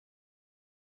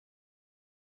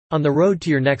On the road to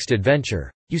your next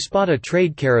adventure, you spot a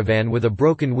trade caravan with a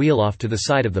broken wheel off to the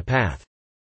side of the path.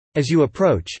 As you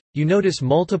approach, you notice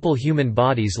multiple human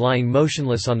bodies lying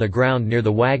motionless on the ground near the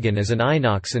wagon as an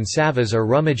inox and Savas are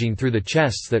rummaging through the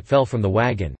chests that fell from the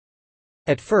wagon.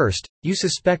 At first, you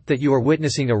suspect that you are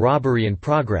witnessing a robbery in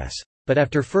progress, but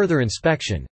after further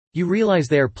inspection, you realize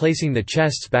they are placing the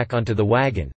chests back onto the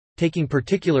wagon, taking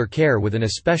particular care with an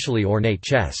especially ornate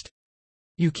chest.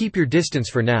 You keep your distance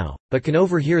for now, but can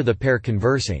overhear the pair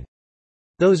conversing.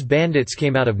 "Those bandits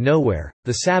came out of nowhere,"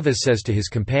 the Savas says to his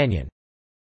companion.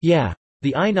 "Yeah,"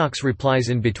 the inox replies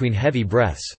in between heavy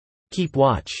breaths. "Keep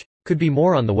watch. Could be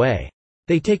more on the way."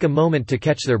 They take a moment to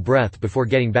catch their breath before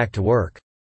getting back to work.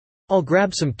 "I'll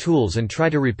grab some tools and try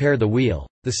to repair the wheel,"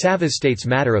 the Savas states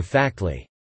matter-of-factly.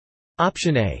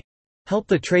 Option A. Help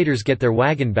the traders get their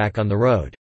wagon back on the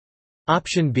road.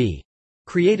 Option B.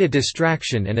 Create a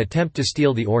distraction and attempt to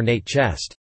steal the ornate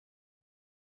chest.